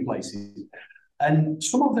 senior living places. And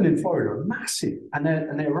some of them in Florida are massive, and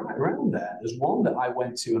they're right around there. There's one that I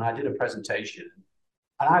went to and I did a presentation,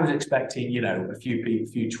 and I was expecting, a few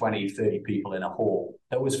people, 20, 30 people in a hall.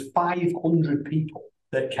 There was 500 people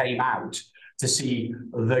that came out to see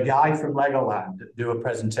the guy from Legoland do a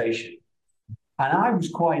presentation. And I was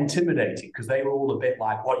quite intimidated because they were all a bit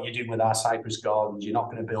like, what are you doing with our Cypress Gardens? You're not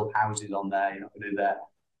going to build houses on there. You're not going to do that.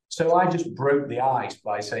 So I just broke the ice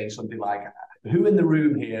by saying something like, who in the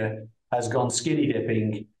room here has gone skinny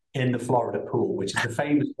dipping in the Florida pool, which is the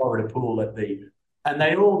famous Florida pool and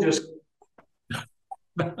they all just,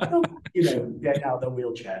 getting out of their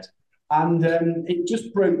wheelchairs. And it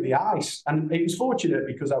just broke the ice. And it was fortunate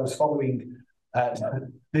because I was following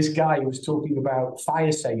this guy who was talking about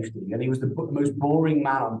fire safety, and he was the most boring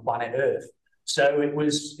man on planet Earth. So it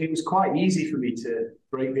was quite easy for me to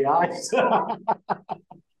break the ice.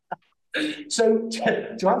 So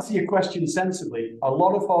to answer your question sensibly, a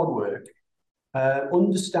lot of hard work,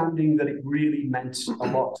 understanding that it really meant a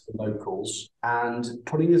lot to the locals, and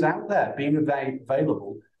putting us out there, being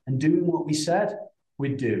available, and doing what we said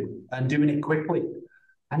we'd do, and doing it quickly.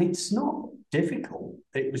 And it's not difficult.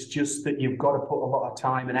 It was just that you've got to put a lot of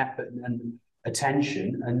time and effort and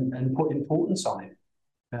attention and put importance on it.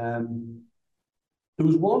 There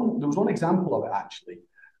was one example of it, actually.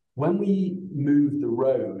 When we moved the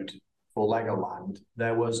road for Legoland,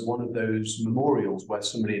 there was one of those memorials where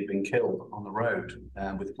somebody had been killed on the road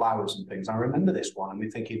with flowers and things. I remember this one, and we're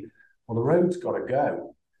thinking, well, the road's got to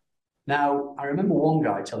go. Now, I remember one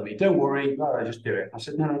guy telling me, don't worry, I just do it. I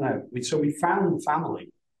said, no. So we found the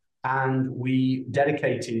family, and we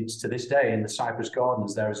dedicated, to this day in the Cypress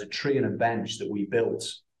Gardens, there is a tree and a bench that we built,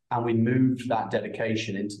 and we moved that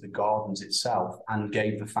dedication into the gardens itself and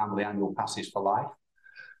gave the family annual passes for life,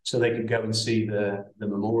 so they could go and see the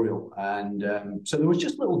memorial. And so there was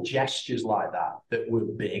just little gestures like that that were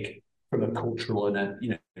big from a cultural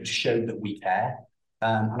and showed that we care.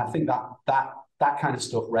 And I think that kind of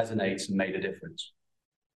stuff resonates and made a difference.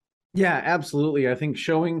 Yeah, absolutely. I think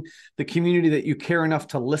showing the community that you care enough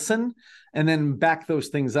to listen and then back those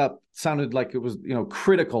things up sounded like it was,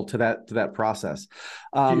 critical to that process.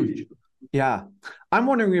 Yeah, I'm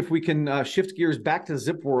wondering if we can shift gears back to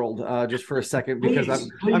Zip World just for a second, because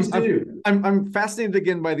I'm fascinated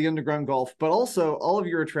again by the underground golf, but also all of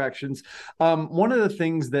your attractions. One of the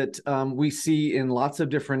things that we see in lots of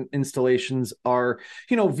different installations are,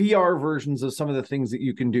 VR versions of some of the things that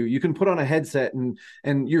you can do. You can put on a headset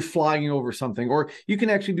and you're flying over something, or you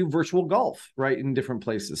can actually do virtual golf, right, in different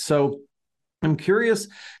places. So I'm curious,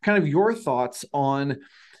 kind of your thoughts on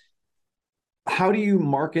how do you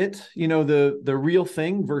market, the real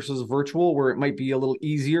thing versus virtual, where it might be a little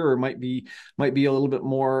easier or might be a little bit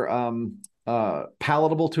more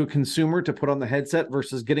palatable to a consumer to put on the headset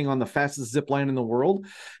versus getting on the fastest zip line in the world.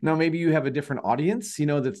 Now, maybe you have a different audience,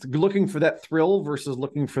 that's looking for that thrill versus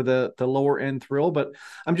looking for the lower end thrill. But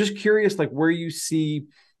I'm just curious, like, where you see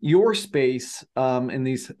your space in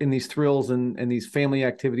these thrills and these family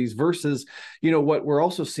activities versus, what we're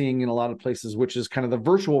also seeing in a lot of places, which is kind of the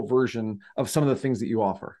virtual version of some of the things that you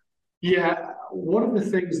offer. Yeah, one of the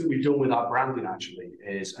things that we've done with our branding actually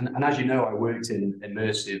is, and as you know, I worked in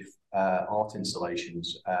immersive art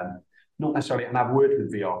installations, not necessarily, and I've worked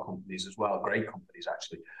with VR companies as well, great companies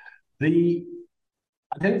actually.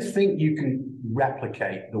 I don't think you can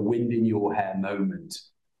replicate the wind in your hair moment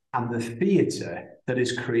and the theatre that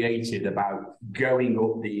is created about going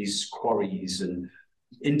up these quarries and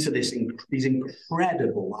into these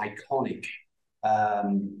incredible, iconic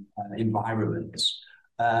environments.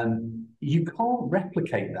 You can't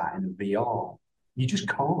replicate that in VR. You just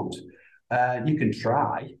can't. You can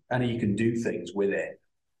try and you can do things with it.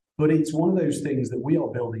 But it's one of those things that we are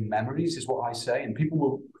building memories, is what I say. And people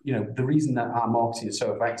will, the reason that our marketing is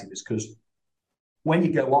so effective is because when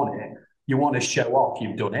you go on it, you want to show off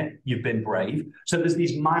you've done it, you've been brave. So there's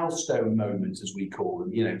these milestone moments, as we call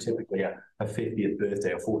them, typically a 50th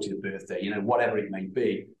birthday or 40th birthday, whatever it may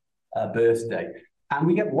be, a birthday. And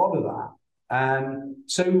we get a lot of that.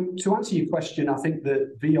 So to answer your question, I think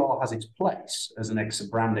that VR has its place as an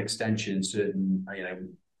brand extension in certain,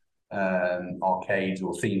 arcades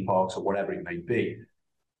or theme parks or whatever it may be.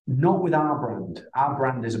 Not with our brand. Our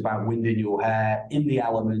brand is about wind in your hair, in the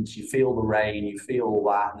elements. You feel the rain, you feel all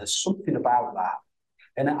that. And there's something about that.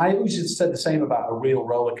 And I always said the same about a real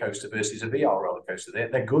roller coaster versus a VR roller coaster.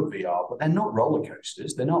 They're good VR, but they're not roller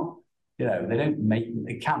coasters. They're not,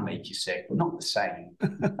 they can make you sick, but not the same.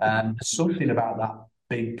 There's something about that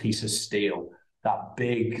big piece of steel, that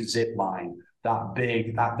big zip line,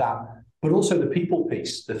 but also the people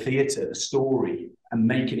piece, the theatre, the story, and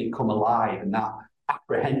making it come alive, and that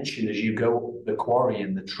apprehension as you go up the quarry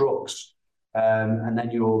and the trucks, and then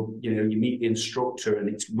you meet the instructor and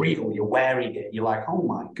it's real, you're wearing it, you're like, oh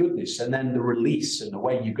my goodness, and then the release and the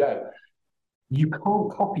way you go. You can't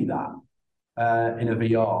copy that in a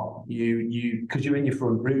VR, because you're in your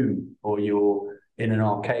front room or you're in an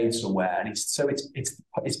arcade somewhere, and it's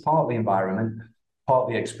part of the environment, part of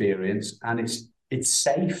the experience, and it's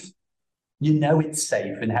safe. It's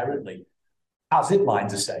safe inherently. Our zip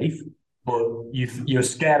lines are safe, but you're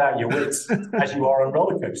scared out of your wits as you are on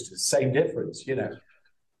roller coasters. Same difference,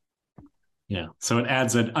 Yeah. So it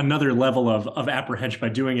adds another level of apprehension by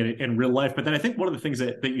doing it in real life. But then I think one of the things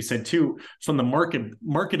that you said too, from the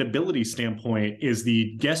marketability standpoint, is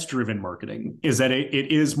the guest-driven marketing, is that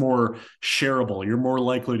it is more shareable. You're more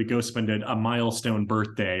likely to go spend a milestone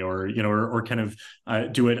birthday, or, you know, or kind of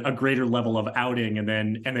do a greater level of outing, and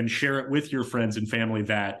then share it with your friends and family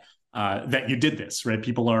that you did this, right?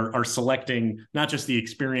 People are selecting not just the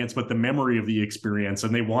experience, but the memory of the experience,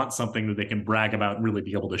 and they want something that they can brag about and really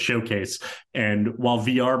be able to showcase. And while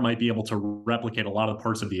VR might be able to replicate a lot of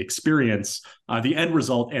parts of the experience, the end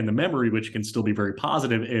result and the memory, which can still be very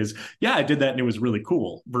positive, is, yeah, I did that and it was really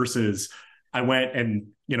cool, versus I went and,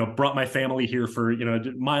 you know, brought my family here for, you know,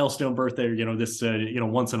 milestone birthday, or, you know, this, you know,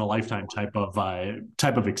 once in a lifetime type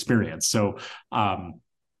of experience. So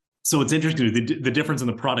it's interesting, the difference in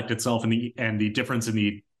the product itself, and the difference in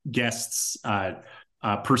the guests'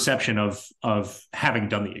 perception of having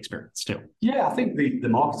done the experience too. Yeah, I think the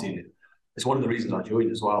marketing is one of the reasons I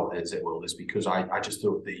joined as well at Zipworld, is because I just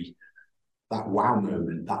thought that wow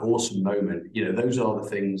moment, that awesome moment, you know, those are the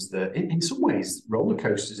things that in some ways, roller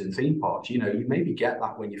coasters and theme parks, you know, you maybe get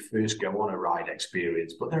that when you first go on a ride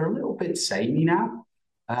experience, but they're a little bit samey now.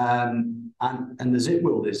 And the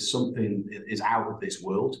Zipworld is something that is out of this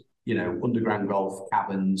world. You know, underground golf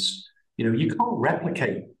caverns, you know, you can't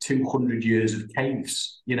replicate 200 years of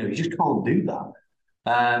caves. You know, you just can't do that.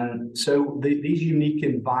 So these unique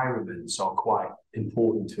environments are quite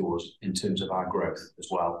important to us in terms of our growth as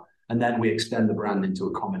well. And then we extend the brand into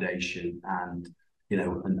accommodation and, you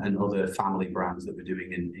know, and other family brands that we're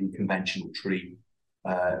doing in conventional tree,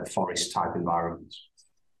 forest type environments.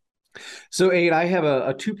 So, Ade, I have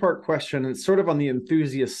a two-part question. It's sort of on the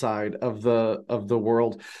enthusiast side of the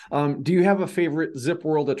world. Do you have a favorite Zip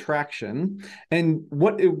World attraction? And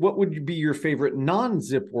what would be your favorite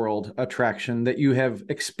non-Zip World attraction that you have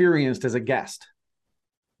experienced as a guest?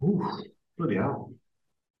 Ooh, bloody hell.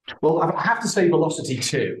 Well, I have to say Velocity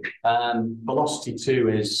 2. Velocity 2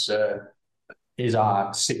 is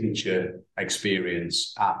our signature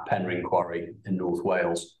experience at Penrhyn Quarry in North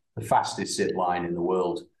Wales, the fastest zip line in the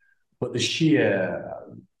world. But the sheer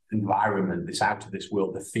environment, this out of this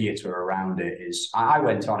world, the theatre around it is. I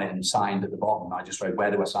went on it and signed at the bottom. I just wrote, where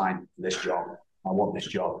do I sign for this job? I want this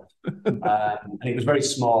job. And it was very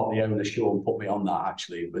smart. The owner, Sean, put me on that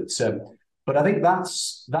actually. But I think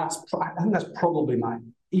that's probably my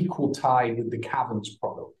equal tie with the caverns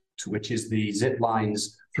product, which is the zip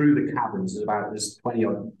lines through the caverns. There's 20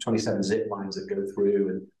 or 27 zip lines that go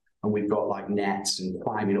through, and we've got like nets and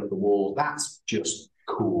climbing up the wall. That's just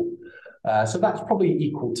cool. So that's probably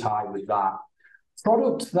equal tie with that.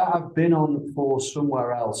 Product that I've been on for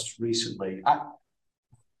somewhere else recently.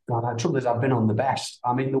 The trouble is I've been on the best.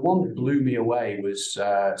 I mean, the one that blew me away was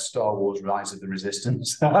Star Wars Rise of the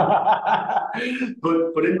Resistance. but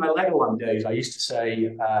in my Legoland days, I used to say,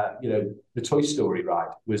 you know, the Toy Story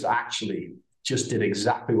ride was actually just did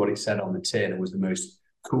exactly what it said on the tin and was the most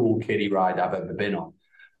cool kiddie ride I've ever been on.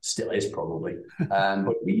 Still is probably,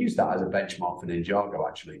 but we use that as a benchmark for Ninjago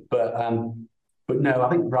actually. But no, I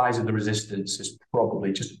think Rise of the Resistance is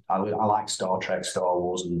probably just. I like Star Trek, Star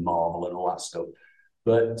Wars, and Marvel and all that stuff.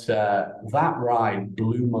 But that ride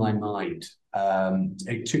blew my mind.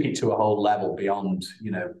 It took it to a whole level beyond, you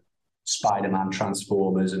know, Spider-Man,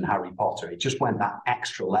 Transformers, and Harry Potter. It just went that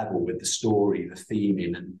extra level with the story, the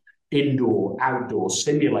theming, and indoor, outdoor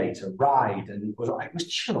simulator ride, and it was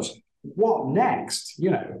just. What next? You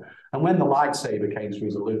know, and when the lightsaber came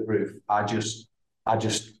through the roof, I just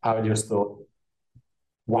thought,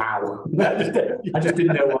 wow. I just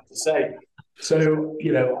didn't know what to say. So,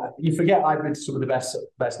 you know, you forget I've been to some of the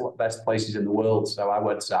best places in the world. So I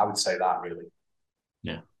would say that really.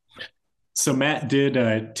 Yeah. So Matt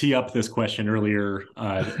did tee up this question earlier,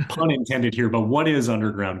 pun intended here, but what is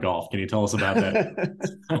underground golf? Can you tell us about that?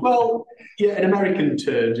 Well, yeah, in American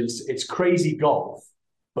terms, it's crazy golf,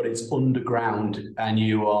 but it's underground and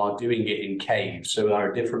you are doing it in caves. So there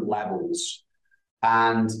are different levels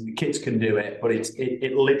and kids can do it, but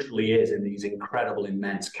it literally is in these incredible,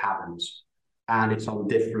 immense caverns. And it's on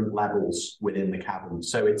different levels within the cavern.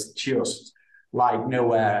 So it's just like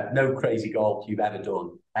no crazy golf you've ever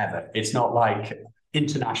done, ever. It's not like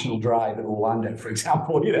International Drive at Orlando, for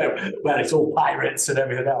example, you know, where it's all pirates and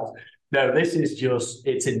everything else. No, this is just,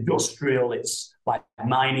 it's industrial, it's like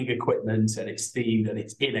mining equipment and it's themed and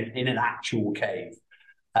it's in an actual cave.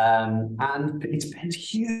 And it's been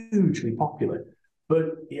hugely popular. But,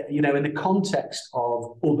 you know, in the context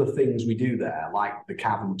of other things we do there, like the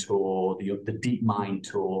cavern tour, the deep mine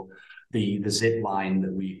tour, the zip line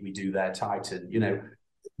that we do there, Titan, you know,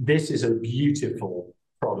 this is a beautiful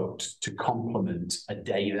product to complement a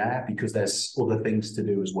day there because there's other things to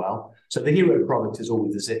do as well. So the hero product is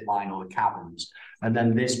always the zip line or the cabins, and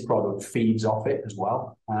then this product feeds off it as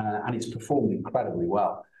well, and it's performed incredibly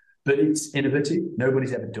well. But it's innovative.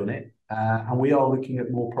 Nobody's ever done it, and we are looking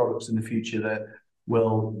at more products in the future that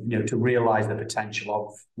will, to realise the potential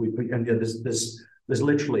of. There's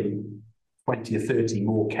literally 20 or 30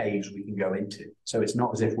 more caves we can go into. So it's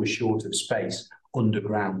not as if we're short of space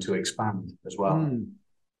underground to expand as well.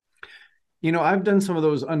 I've done some of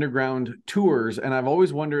those underground tours, and I've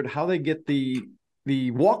always wondered how they get the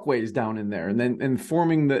walkways down in there and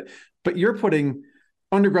forming but you're putting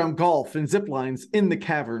underground golf and zip lines in the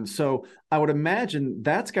caverns. So I would imagine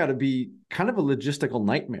that's got to be kind of a logistical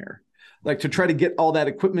nightmare, like to try to get all that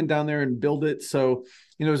equipment down there and build it. So,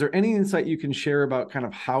 is there any insight you can share about kind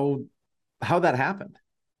of how that happened?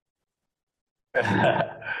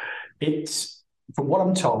 It's, from what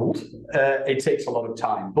I'm told, it takes a lot of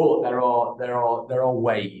time, but there are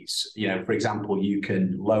ways. For example, you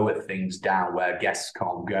can lower things down where guests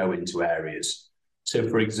can't go into areas. So,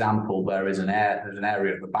 for example, there's an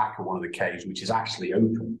area at the back of one of the caves which is actually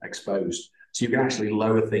open, exposed. So you can actually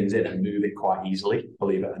lower things in and move it quite easily,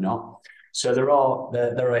 believe it or not. So there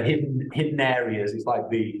are hidden areas. It's like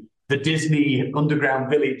the Disney underground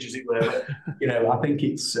village, as it were. I think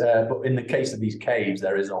it's, but in the case of these caves,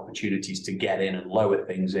 there is opportunities to get in and lower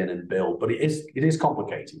things in and build. But it is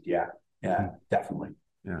complicated. Yeah, definitely.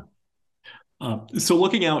 Yeah. So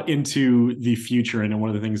looking out into the future, and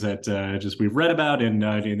one of the things that we've read about in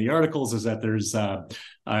the articles is that there's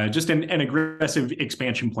just an aggressive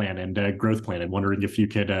expansion plan and growth plan. And wondering if you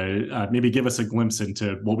could maybe give us a glimpse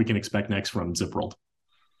into what we can expect next from ZipWorld.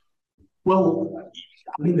 Well,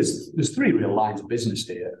 I mean, there's three real lines of business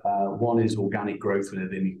here. One is organic growth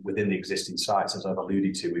within the existing sites, as I've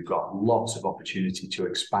alluded to. We've got lots of opportunity to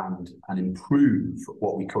expand and improve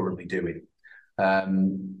what we're currently doing.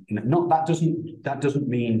 That doesn't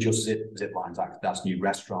mean just zip lines. That's new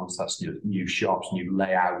restaurants, that's new shops, new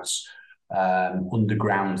layouts,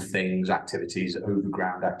 underground things, activities,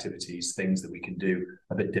 overground activities, things that we can do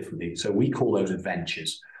a bit differently. So we call those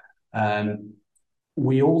adventures.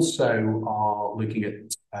 We also are looking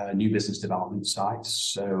at new business development sites,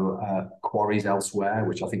 so quarries elsewhere,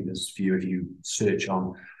 which I think there's a few of you search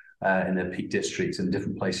on in the Peak District and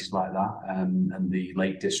different places like that, and the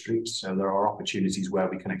Lake District. So there are opportunities where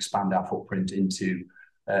we can expand our footprint into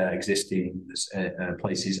existing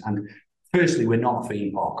places. And firstly, we're not a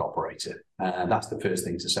theme park operator. That's the first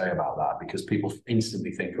thing to say about that, because people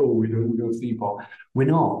instantly think, oh, we don't theme park. We're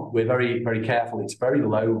not. We're very, very careful. It's very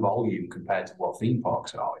low volume compared to what theme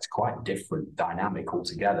parks are. It's quite a different dynamic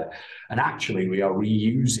altogether. And actually, we are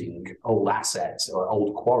reusing old assets or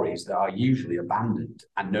old quarries that are usually abandoned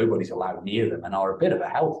and nobody's allowed near them and are a bit of a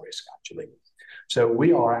health risk, actually. So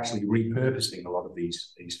we are actually repurposing a lot of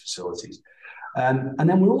these facilities. And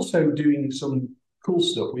then we're also doing some cool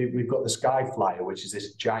stuff. We've got the Sky Flyer, which is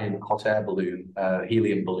this giant hot air balloon,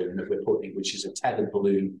 helium balloon that we're putting, which is a tethered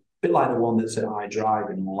balloon, a bit like the one that's at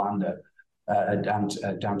iDrive in Orlando,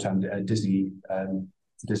 downtown Disney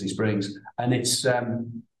Springs. And it's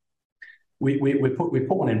we put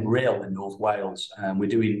one in Rhyl in North Wales, and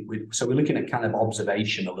so we're looking at kind of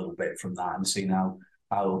observation a little bit from that and seeing how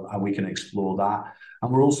we can explore that.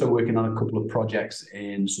 And we're also working on a couple of projects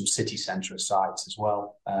in some city centre sites as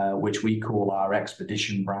well, which we call our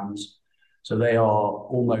expedition brands. So they are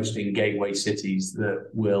almost in gateway cities that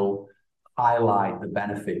will highlight the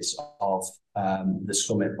benefits of the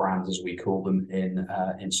summit brands, as we call them,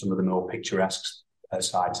 in some of the more picturesque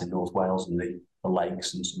sites in North Wales and the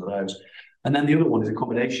lakes and some of those. And then the other one is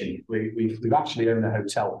accommodation. We've actually owned a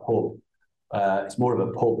hotel pub. It's more of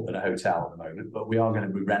a pub than a hotel at the moment, but we are going to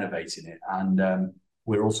be renovating it. And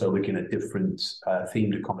we're also looking at different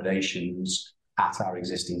themed accommodations at our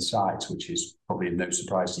existing sites, which is probably no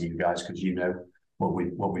surprise to you guys because you know what we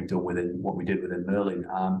did within Merlin.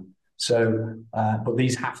 But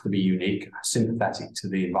these have to be unique, sympathetic to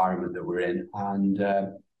the environment that we're in, and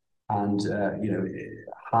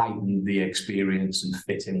heighten the experience and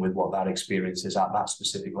fit in with what that experience is at that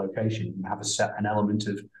specific location and have an element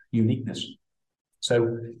of uniqueness.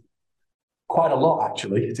 So quite a lot,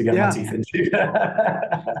 actually, to get my teeth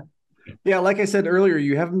into. Yeah, like I said earlier,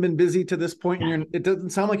 you haven't been busy to this point, and it doesn't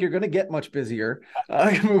sound like you're going to get much busier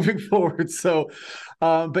moving forward. So,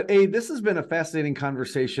 but Ade, this has been a fascinating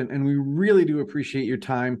conversation, and we really do appreciate your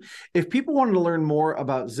time. If people wanted to learn more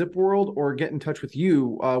about ZipWorld or get in touch with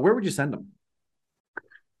you, where would you send them?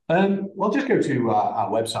 Well, just go to our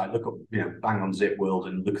website, look up, bang on Zip World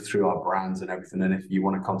and look through our brands and everything. And if you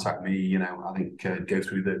want to contact me, I think go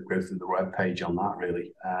through the web page on that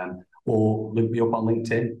really, or look me up on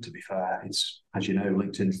LinkedIn. To be fair, it's, as you know,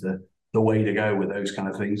 LinkedIn's the way to go with those kind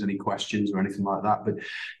of things. Any questions or anything like that? But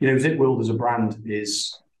Zip World as a brand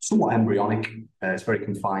is somewhat embryonic. It's very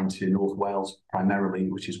confined to North Wales primarily,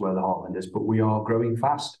 which is where the heartland is. But we are growing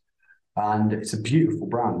fast. And it's a beautiful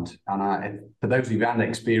brand. And for those of you who haven't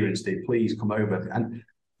experienced it, please come over. And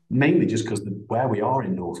mainly just because where we are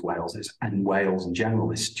in North Wales and Wales in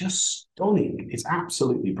general, it's just stunning. It's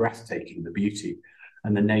absolutely breathtaking, the beauty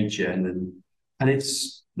and the nature. And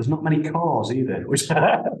there's not many cars either. Which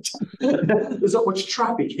there's not much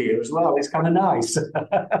traffic here as well. It's kind of nice.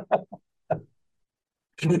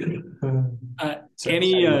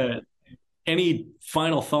 Any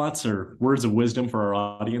final thoughts or words of wisdom for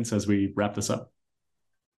our audience as we wrap this up?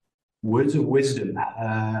 Words of wisdom,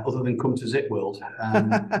 other than come to Zip World.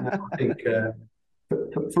 I think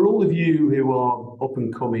for all of you who are up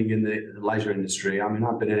and coming in the leisure industry, I mean,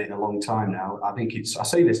 I've been in it a long time now. I think I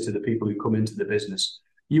say this to the people who come into the business.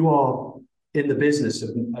 You are in the business of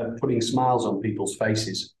putting smiles on people's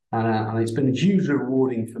faces. And it's been hugely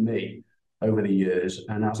rewarding for me over the years.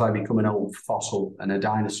 And as I become an old fossil and a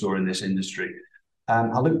dinosaur in this industry,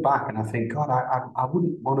 I look back and I think, God, I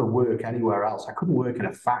wouldn't want to work anywhere else. I couldn't work in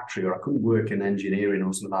a factory, or I couldn't work in engineering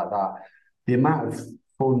or something like that. The amount of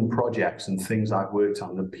fun projects and things I've worked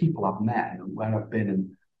on, the people I've met and where I've been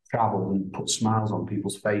and traveled and put smiles on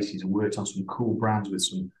people's faces and worked on some cool brands with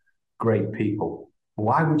some great people.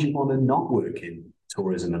 Why would you want to not work in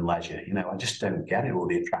tourism and leisure? I just don't get it, or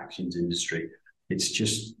the attractions industry. It's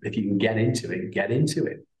just, if you can get into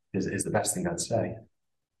it is the best thing I'd say.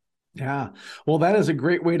 Yeah. Well, that is a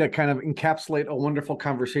great way to kind of encapsulate a wonderful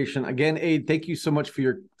conversation. Again, Ade, thank you so much for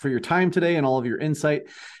your time today and all of your insight.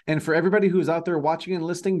 And for everybody who's out there watching and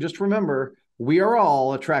listening, just remember, we are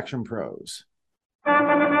all attraction pros.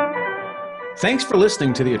 Thanks for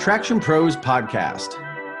listening to the Attraction Pros podcast.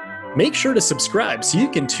 Make sure to subscribe so you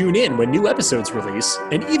can tune in when new episodes release.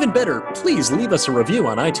 And even better, please leave us a review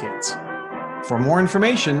on iTunes. For more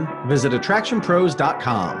information, visit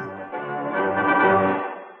attractionpros.com.